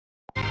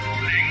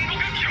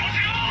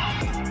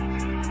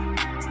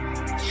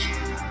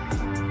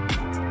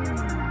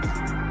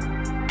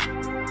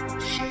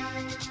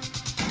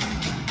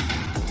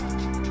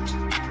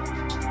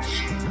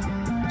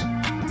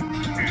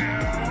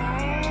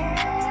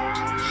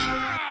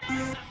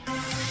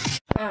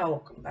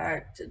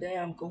back. Today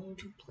I'm going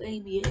to play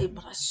BA,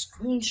 but I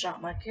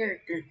screenshot my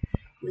character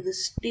with a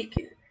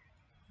sticker.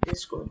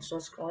 Discord, so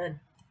let's go ahead.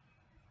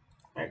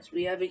 Alright, so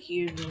we have it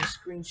here in a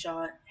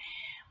screenshot.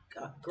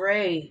 Got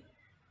Gray.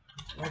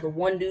 Now the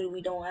one dude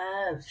we don't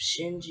have,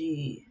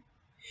 Shinji.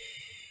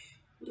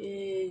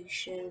 Yay,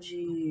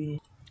 Shinji.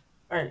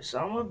 Alright, so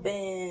I'm gonna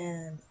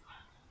ban.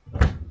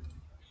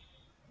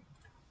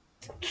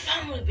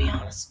 I'm gonna be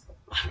honest.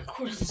 I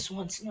recorded this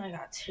once and I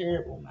got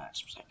terrible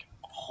matchups. Like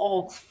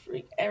Hulk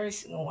freak. Every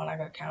single one I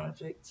got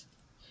counterpicked.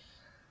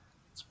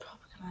 It's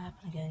probably gonna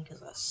happen again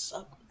because I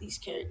suck with these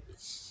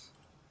characters.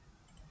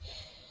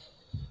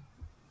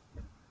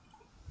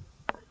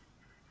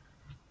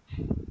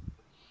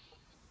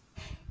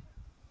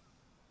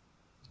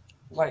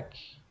 Like,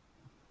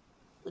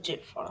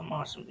 legit fought a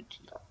monster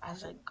Vegeta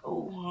as I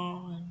go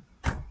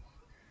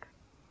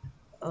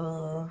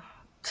on.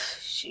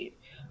 Shit.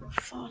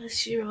 Fought a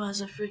Zero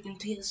as a freaking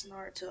TS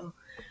Naruto.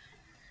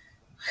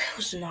 It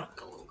was not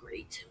going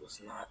great. It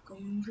was not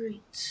going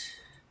great.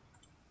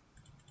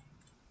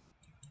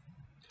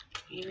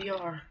 Here we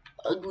are.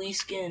 Ugly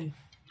skin.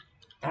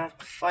 I have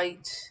to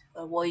fight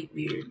a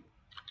Whitebeard.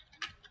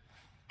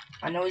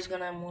 I know he's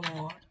gonna have one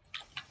on.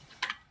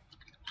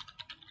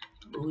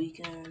 But we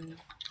can...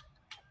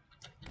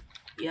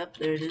 Yep,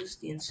 there it is.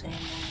 The insane one.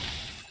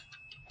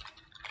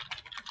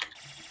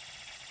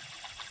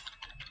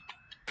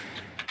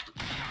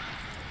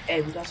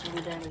 Hey, we got some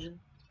good damage in.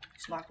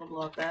 He's not gonna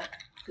block that.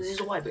 Because he's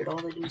a Whitebeard. All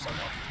they do is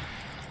unlock.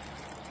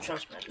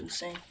 Trust me, I do the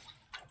same.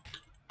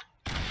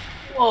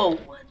 Whoa,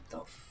 what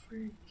the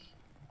freak?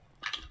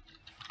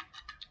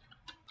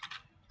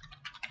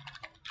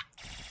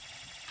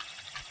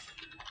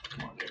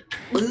 Come on, get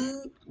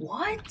it.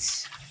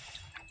 What?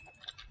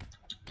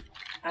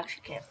 I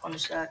actually can't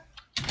punish that.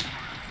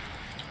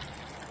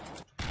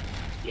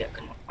 Yeah,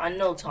 come on. I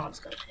know Tom's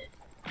gonna hit.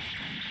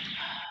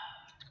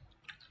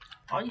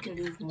 All you can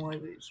do from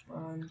Whitebeard is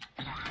run.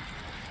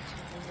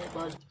 Hit,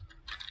 bud.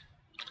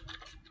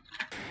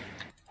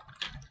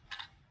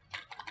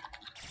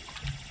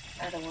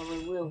 I don't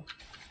really will.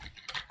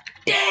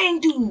 Dang,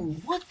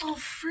 dude! What the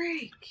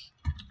freak?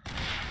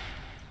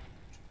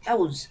 That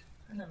was...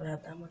 I never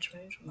had that much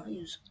range when I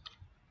use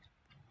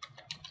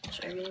it.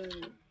 So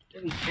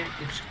every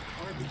character's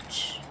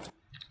garbage.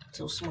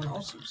 Until someone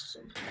else uses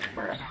them.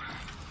 Bruh.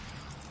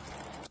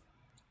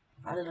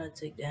 How did I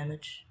take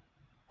damage?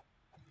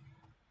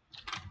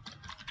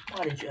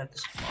 Why did you have to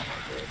spawn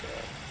right there, bro?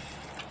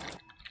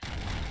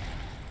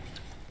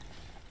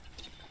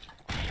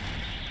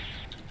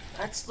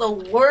 That's the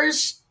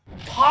worst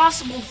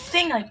possible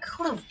thing I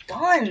could have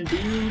done,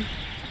 dude.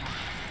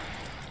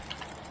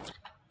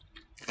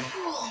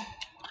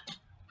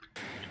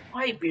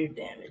 Whitebeard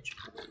damage,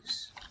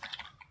 please.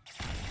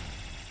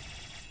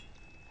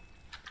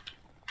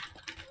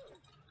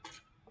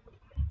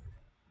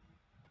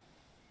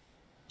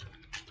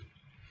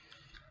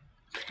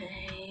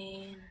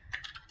 Pain.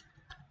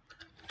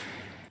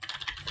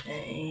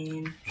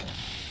 Pain.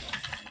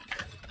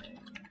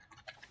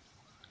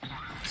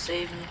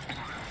 Save me.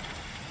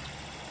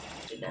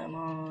 Good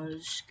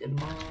damage. Good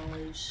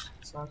damage.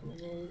 It's not gonna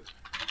hit.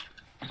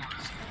 It's not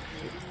gonna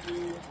hit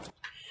either.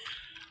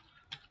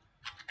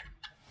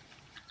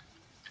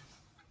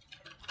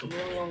 I'm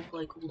really only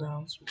play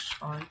cooldowns, which is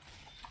fine.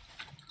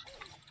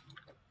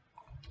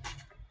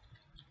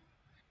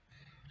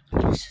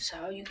 This is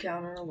how you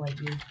counter a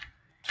Whitebeard.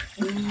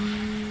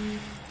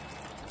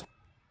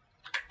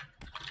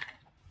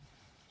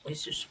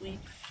 Waste your sweep.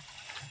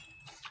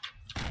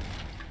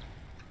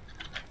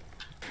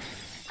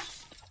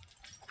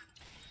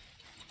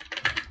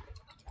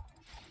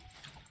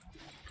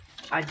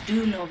 I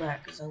do know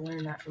that because I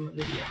learned that from a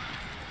video.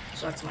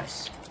 So that's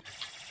nice.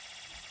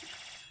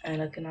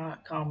 And I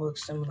cannot combo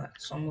extend that,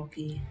 so I'm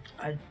lucky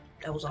that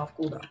was off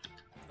cooldown.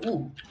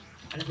 Ooh,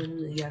 I never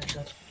knew that you actually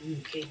had to do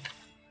the cape.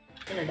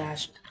 In a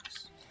dash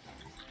attacks.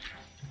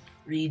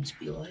 Reads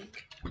be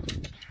like.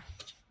 I'm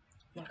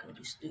not gonna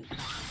be stupid.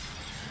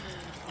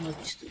 I'm gonna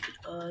be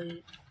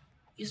stupid.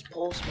 Use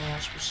pulse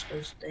smash, which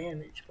does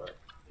damage, but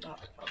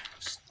not enough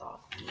to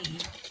stop me.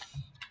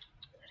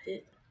 That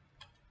hit.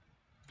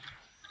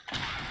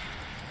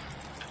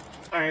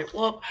 Alright,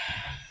 well.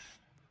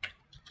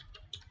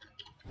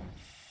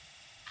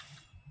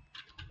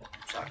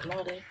 Talking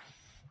all day.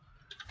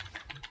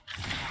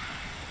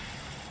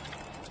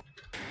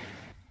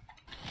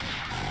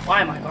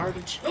 Why am I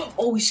garbage?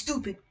 Oh, he's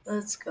stupid.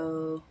 Let's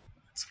go.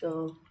 Let's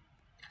go.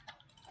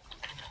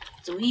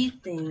 So he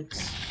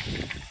thinks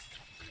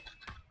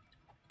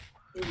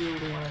he'll be able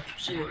to watch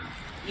shit.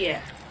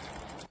 Yeah.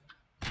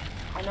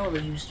 I know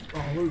they used the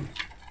wrong move.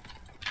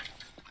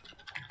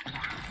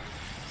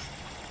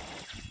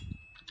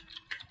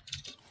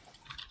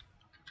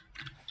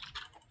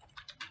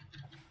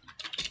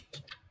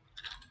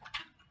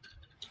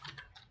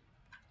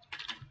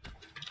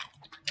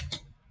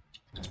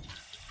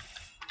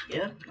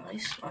 Yeah,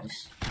 nice,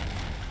 nice.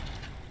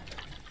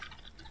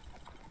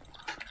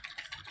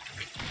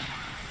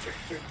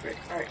 Frick.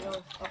 Alright, no,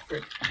 not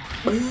frick.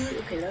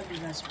 Okay, that'd be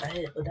nice if I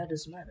hit, but that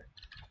doesn't matter.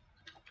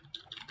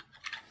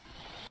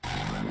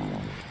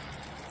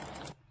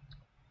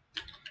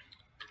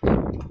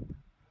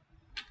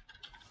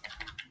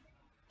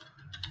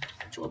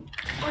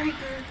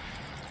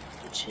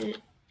 catch it,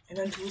 and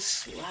then do a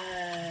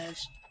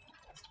slash.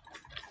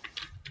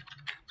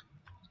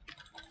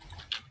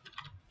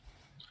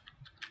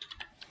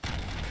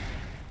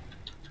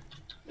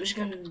 We're just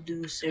gonna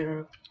do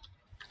Sarah,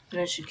 and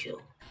then she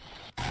kill.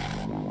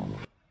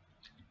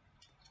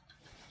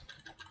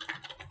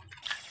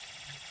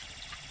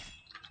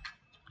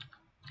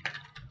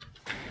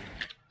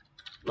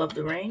 Love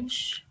the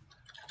range.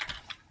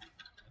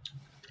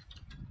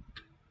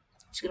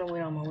 It's gonna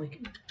wait on my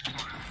awakening.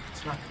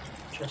 It's not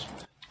good, trust me.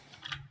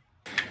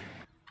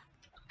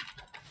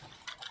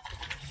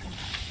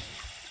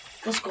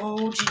 Let's go,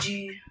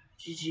 GG,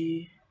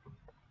 GG.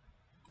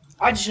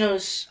 I just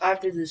noticed I have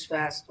to do this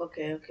fast.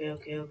 Okay.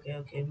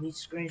 Need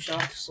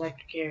screenshot to select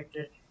the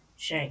character.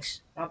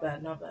 Shanks. Not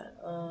bad, not bad.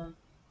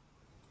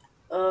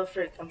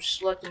 Frick, I'm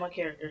selecting my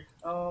character.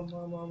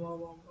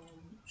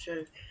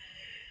 Sure.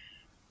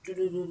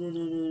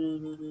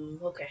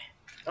 Okay.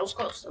 That was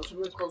close. That was a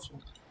really close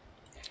one.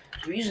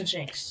 We're using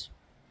Shanks.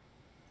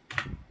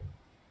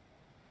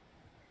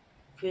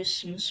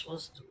 Christmas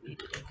was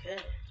deleted, okay.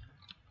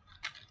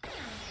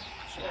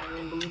 So I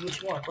didn't believe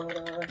what you want, but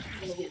I'm gonna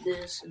get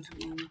this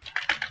into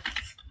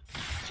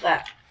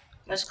that.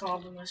 Nice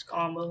combo, nice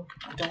combo.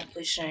 I don't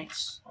play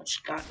Shanks. I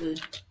just got good.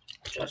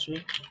 Trust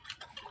me.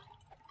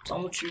 Tell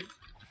me the truth.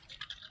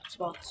 It's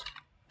about.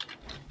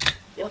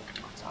 Yep,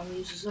 time to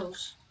use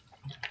those.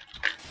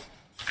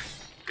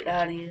 Get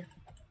out of here.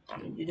 I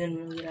mean, you didn't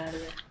really get out of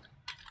there.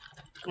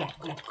 Come on,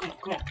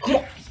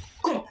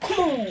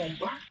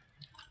 bro.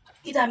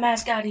 Get that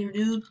mask out of here,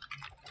 dude.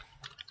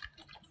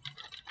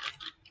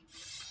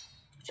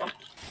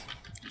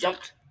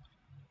 Jumped.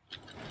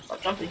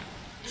 Stop jumping.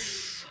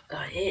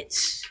 Got hit.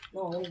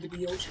 No, I wanted to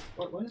be Ocean.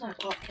 What? When did I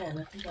pop Ken?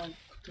 I think I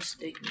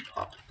mistakenly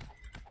popped.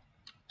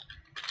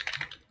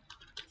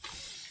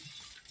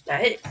 Got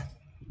hit.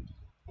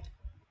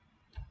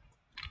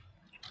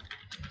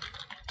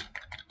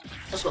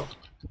 Let's go.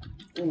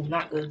 Ooh,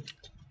 not good.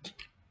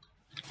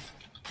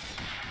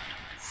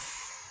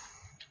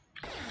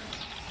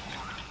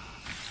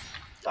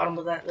 Got him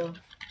with that though.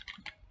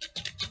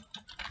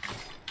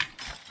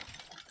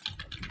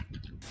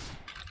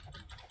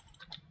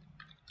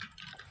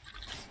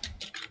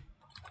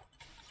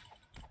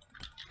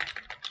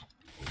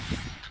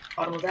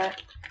 Got him with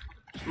that.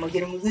 I'm gonna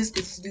get him with this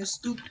because this dude's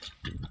stupid.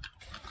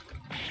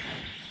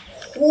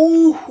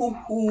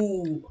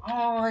 Ooh,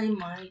 I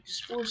might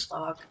just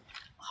 4-stock.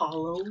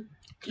 Hollow.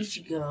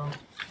 Ichigo.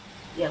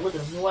 Yeah, look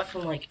at him. He went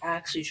from like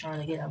actually trying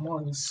to get him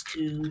once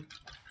to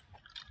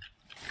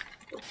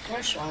the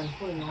pressure I'm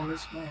putting on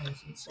this man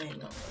is insane.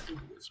 No, I do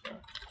this, bro.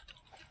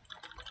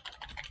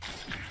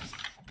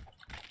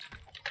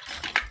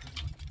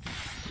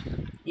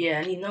 Yeah,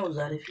 and he knows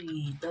that if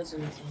he does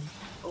anything.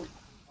 Oh,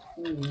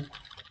 ooh,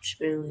 just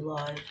barely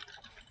lied.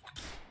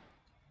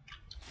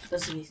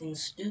 Does anything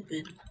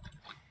stupid,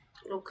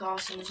 it'll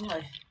cost him his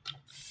life.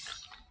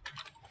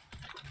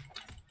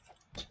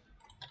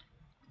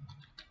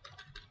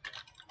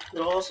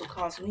 It'll also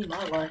cost me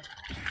my life.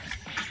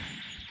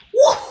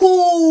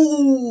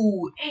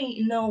 Woohoo!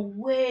 Ain't no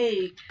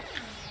way!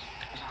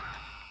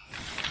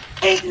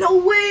 Ain't no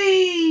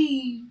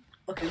way!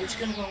 Okay, we're just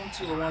gonna go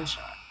into a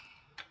one-shot.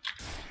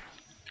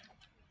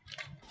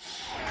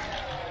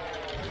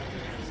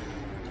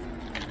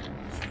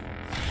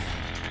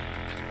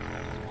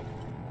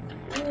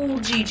 Ooh,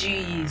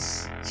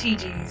 GG's.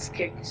 GG's.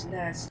 Character's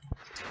nice.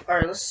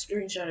 Alright, let's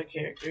screenshot a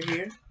character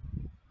here.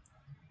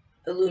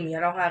 Illumi, I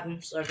don't have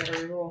him, so I gotta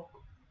reroll.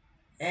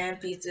 And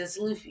Pizza is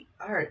Luffy.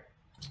 Alright.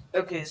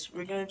 Okay, so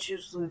we're gonna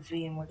choose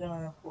Luffy, and we're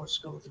gonna, of course,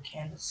 go with the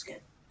Candace skin.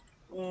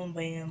 Boom,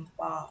 bam,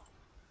 bop.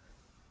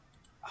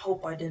 I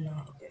hope I did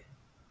not. Okay.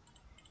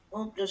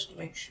 Well, just to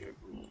make sure.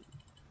 Boom.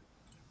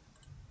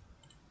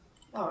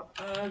 Oh,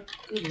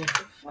 good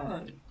looking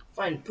fun.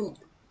 Fine poop.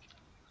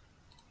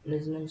 And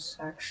his name's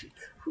actually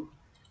Poop.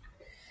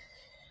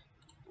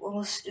 Well,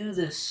 let's do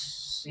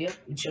this. Yep,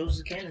 we chose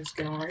the Cannon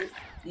skin, alright.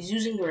 He's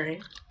using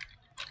Gray,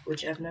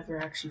 which I've never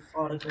actually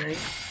fought a Gray.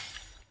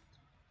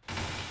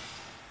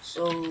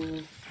 So,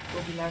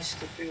 it'll be nice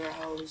to figure out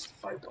how it is to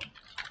fight them.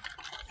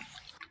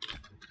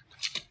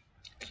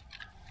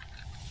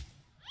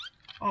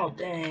 Oh,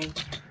 dang.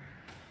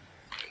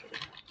 Okay.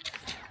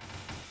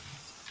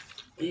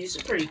 He's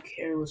a pretty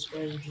careless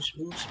way to just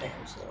move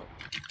spams, though.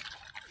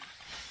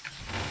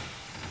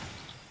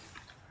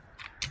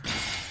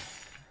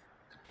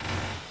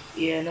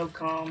 Yeah, no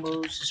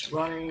combos, just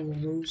running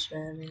and move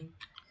spamming.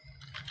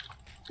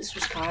 This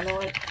was kind of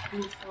like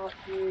cool thought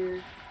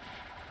here.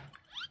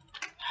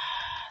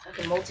 I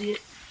can multi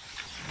it.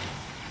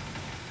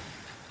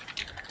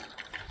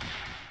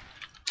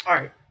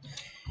 Alright.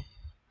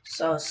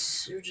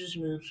 Sus, you're just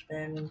move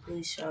spamming,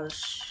 please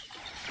shush.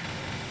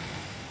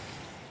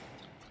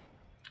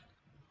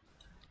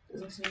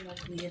 Doesn't seem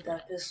like we hit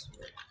that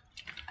pistol.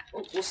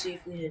 Oh, we'll see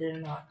if we hit it or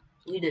not.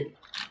 We did.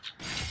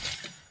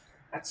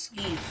 That's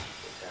skis.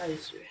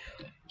 Guys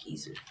are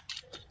geezer.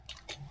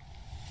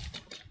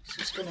 He's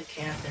just gonna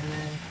camp in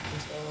there.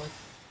 So,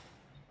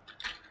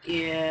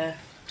 yeah,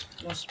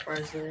 no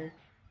surprise there.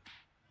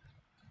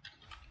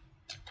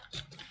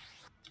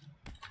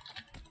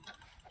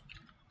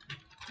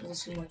 Doesn't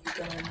seem like he's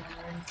got anything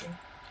or anything.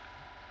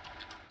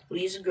 But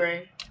he's a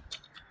gray.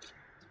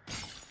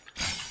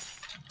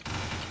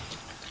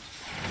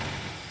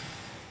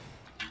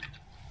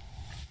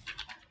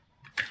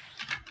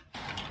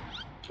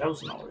 That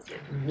was not worth it.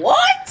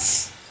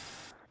 What?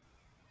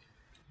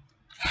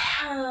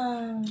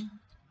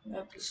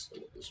 Yep, this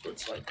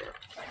looks like that.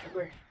 I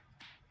agree.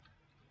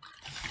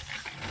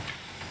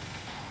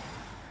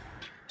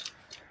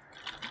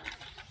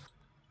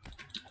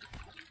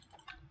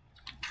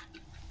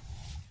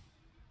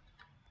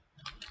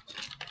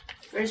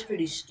 Gray's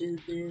pretty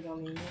stupid. I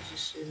mean, he's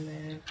just sitting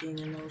there being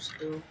a no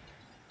skill.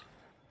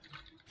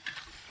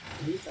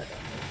 At least I got no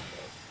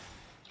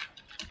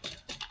skill.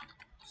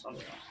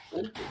 Something I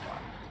hope it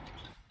got.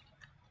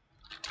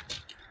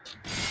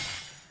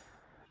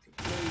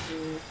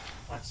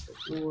 That's the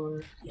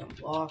floor, the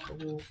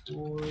unblockable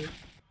floor.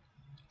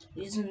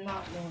 These are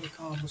not known to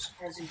come. I'm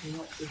surprised he even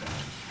went through them.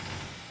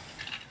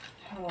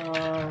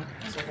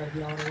 Guess I gotta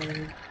be all the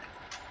way.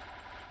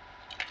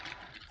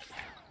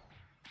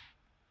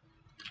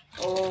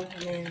 Oh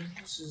man,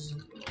 this is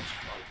the most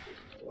fun thing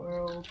in the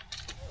world.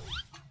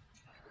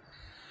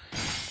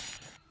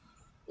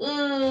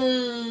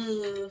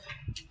 Ugh.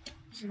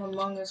 It's an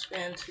Among Us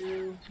fan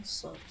too. It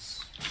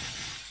sucks.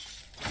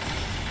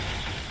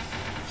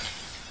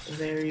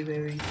 Very,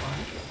 very fun.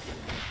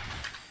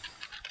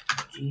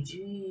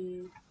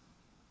 GG.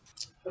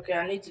 Okay,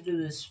 I need to do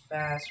this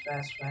fast.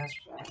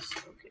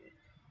 Okay.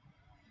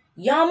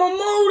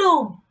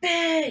 Yamamoto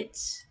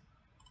bit!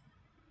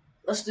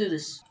 Let's do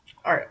this.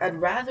 Alright, I'd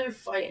rather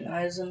fight an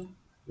Aizen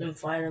than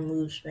fight a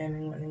move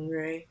spamming running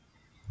gray.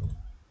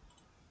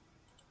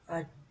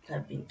 I'd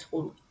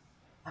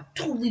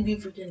totally be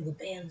forgetting to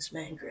ban this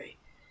man gray.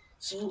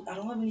 So I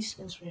don't have any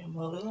skins for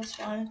Yamamoto, that's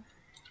fine.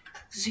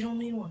 Because you don't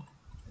need one.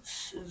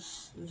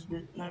 This is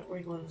not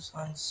regular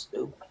designs.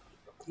 Nope.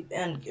 He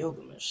banned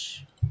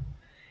Gilgamesh.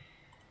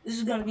 This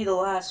is gonna be the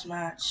last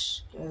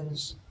match,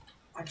 because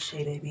I just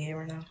hate ABA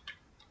right now.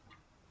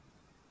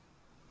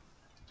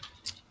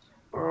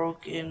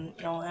 Broken,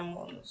 no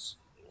M1s.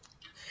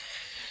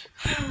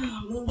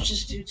 Moves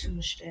just do too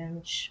much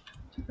damage.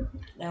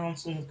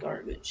 Balancing is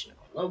garbage.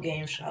 Low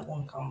game shot,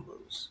 1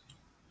 combos.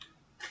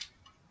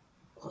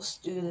 Let's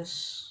do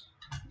this.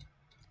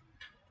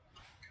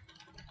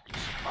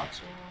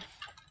 Spots off.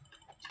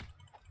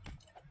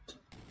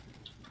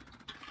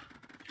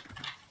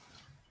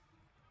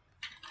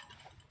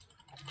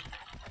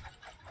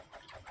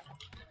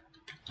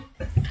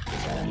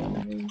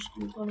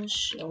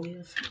 Punish. Oh,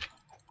 yeah.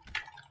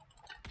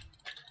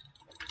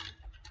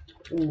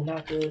 Ooh,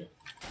 not good.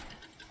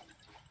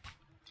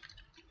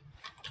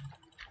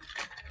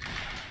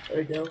 There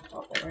we go.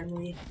 Pop that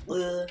Emily.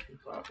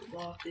 Proper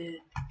block it.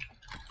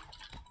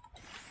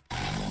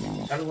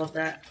 Gotta love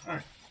that.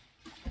 Alright.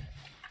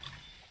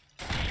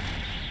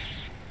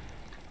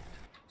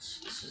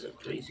 This is a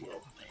crazy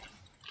old thing.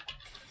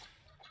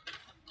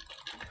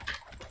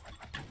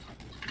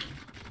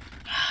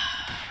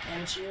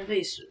 Damage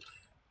evasive.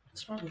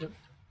 It's probably the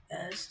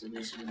best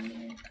evasive in the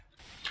game.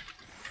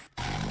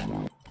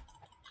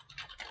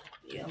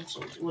 Yeah, I'm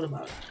salty. What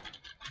about it?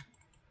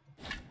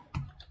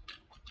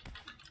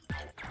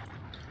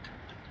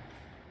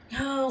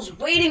 I was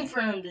waiting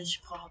for him to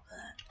just pop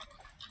that.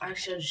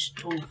 Actually, I just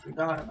totally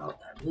forgot about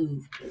that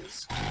move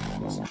because I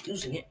wasn't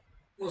using it.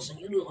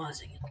 Wasn't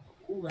utilizing it.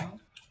 Cooldown.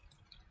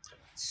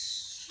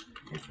 It's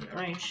different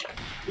range.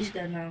 He's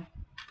dead now.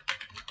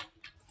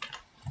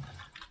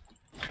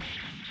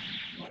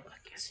 Well, I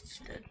guess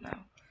he's dead now.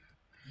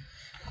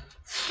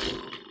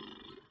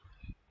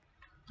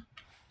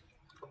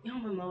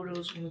 Yamamoto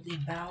is one of the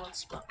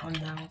balanced but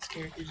unbalanced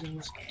characters in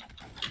this game.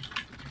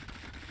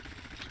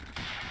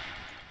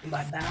 And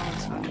by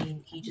balance, I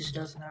mean he just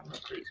doesn't have no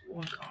crazy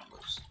 1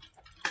 combos.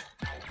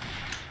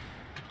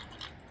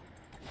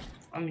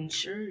 I mean,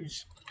 sure,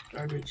 his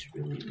guard rate's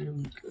really,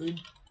 really good.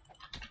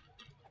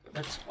 But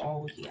that's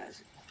all he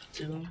has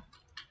to him.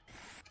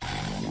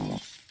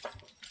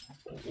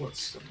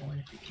 What's the point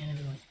if you can't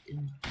even, like, do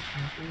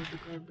nothing with the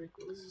guard break?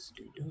 What is this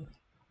dude doing?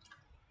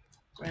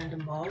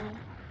 Random ball?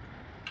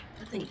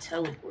 That thing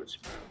teleports,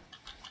 bro.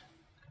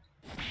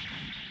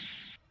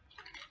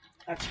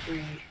 That's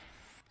free.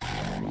 He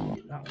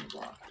did not want to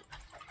block it.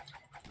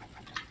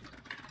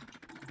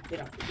 Get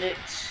off the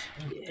dicks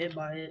and get hit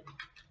by it.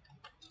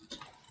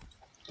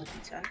 Let's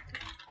attack.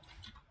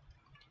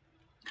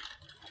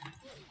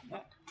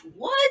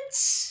 What?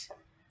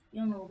 You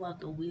don't know about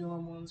the wheel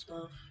on 1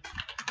 stuff?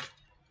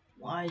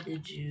 Why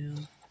did you?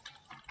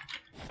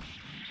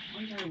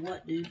 Why did I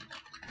what, dude?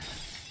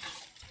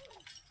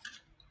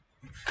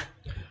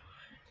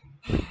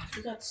 I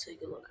forgot to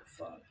take a look at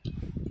fun.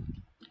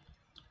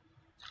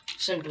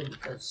 Simply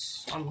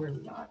because I'm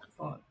really not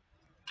fun.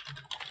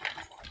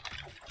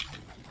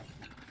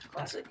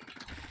 Classic.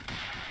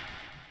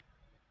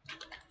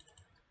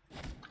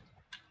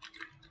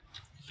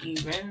 He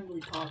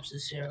randomly pops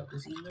his arrow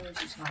because he knows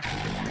he's not going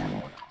to get that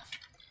one off.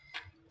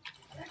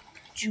 That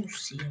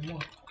juicy and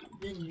what he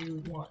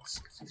really wants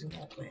because he's an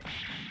old man.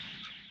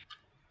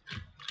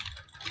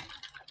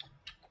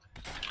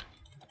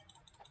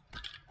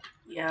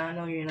 Yeah, I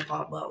know you're in a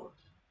pop bottle.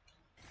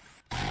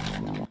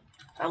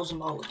 That was a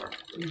Oliver.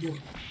 What are you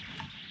doing?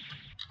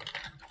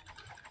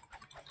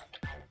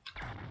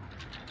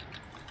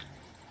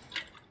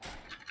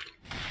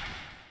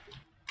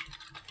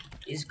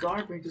 His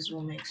guard break is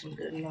what makes him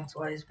good, and that's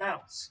why he's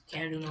bounced.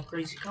 Can't do no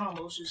crazy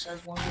combos, just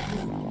has one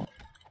good move.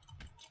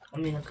 I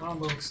mean, a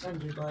combo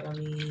extender, but I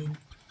mean,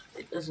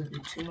 it doesn't do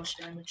too much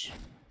damage.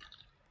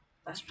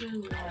 That's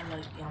really why I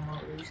like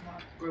Yamato. He's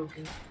not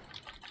broken.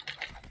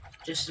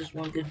 Just as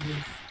one good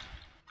move.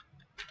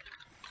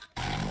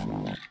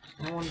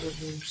 No one good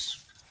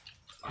moves.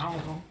 I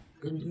don't know.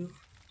 Good move.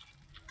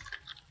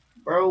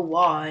 Bro,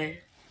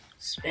 why?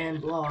 Spam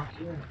block.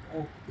 You're an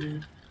old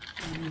dude.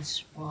 What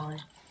means why?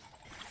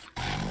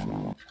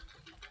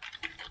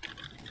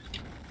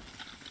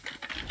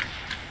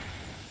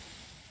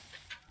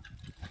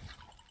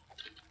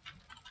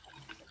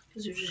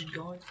 Because you're just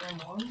going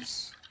for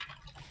once?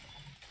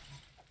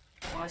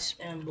 Why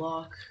spam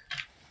block?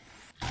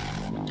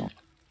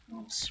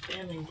 I'm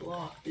spamming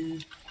block,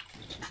 dude.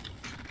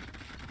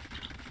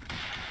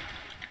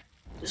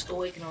 Just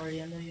awaken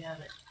already, I know you have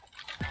it.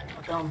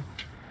 I'm dumb.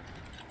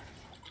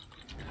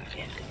 I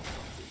can't think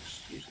of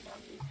just using that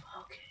move.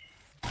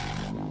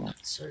 Okay.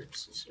 This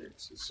hurts, this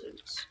hurts, this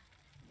hurts.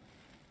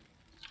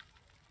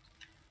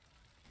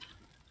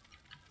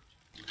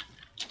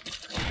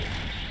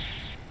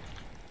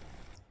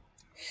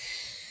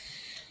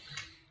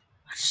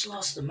 I just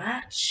lost the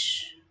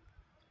match.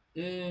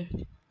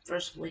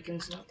 First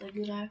awaken's not that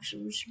good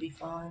actually, we should be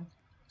fine.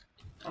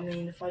 I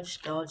mean, if I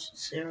just dodge the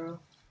Sarah.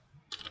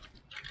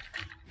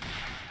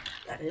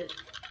 That it?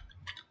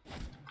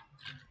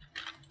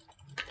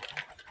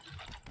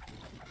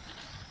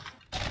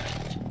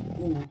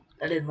 Ooh,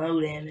 that did low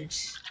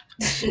damage.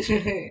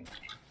 Okay.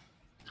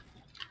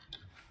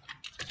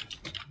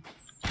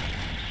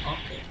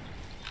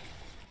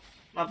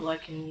 My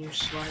black can use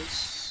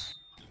slice.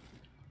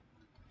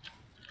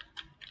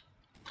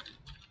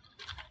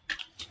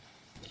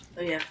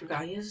 Oh yeah, I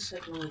forgot, he has a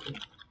second awaken.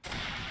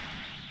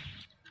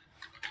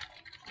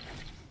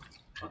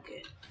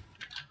 Okay.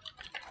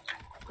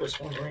 This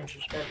one range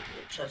was better,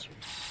 trust me.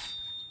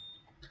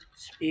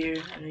 Spear,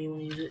 I know you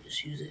want to use it,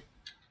 just use it.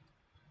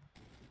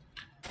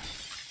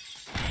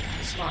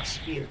 It's not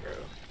spear, bro.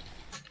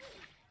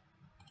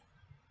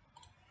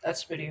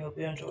 That's the video, hope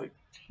you enjoyed.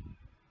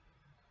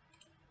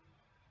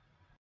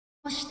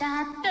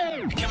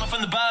 Coming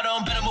from the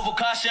bottom, better move with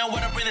caution.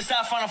 When I bring this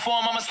out, final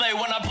form, I'm a slave.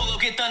 When I pull up,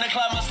 get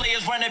thunderclap, my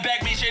slayers running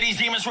back. Make sure these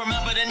demons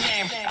remember the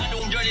name. I do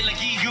them dirty like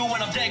EU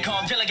when I'm dead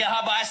calm. Till I get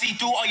hot, but I see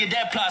through all your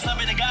dead plots. I'm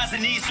in the guys that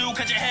need to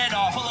cut your head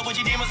off. Pull up with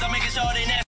your demons, I'm making sure they next.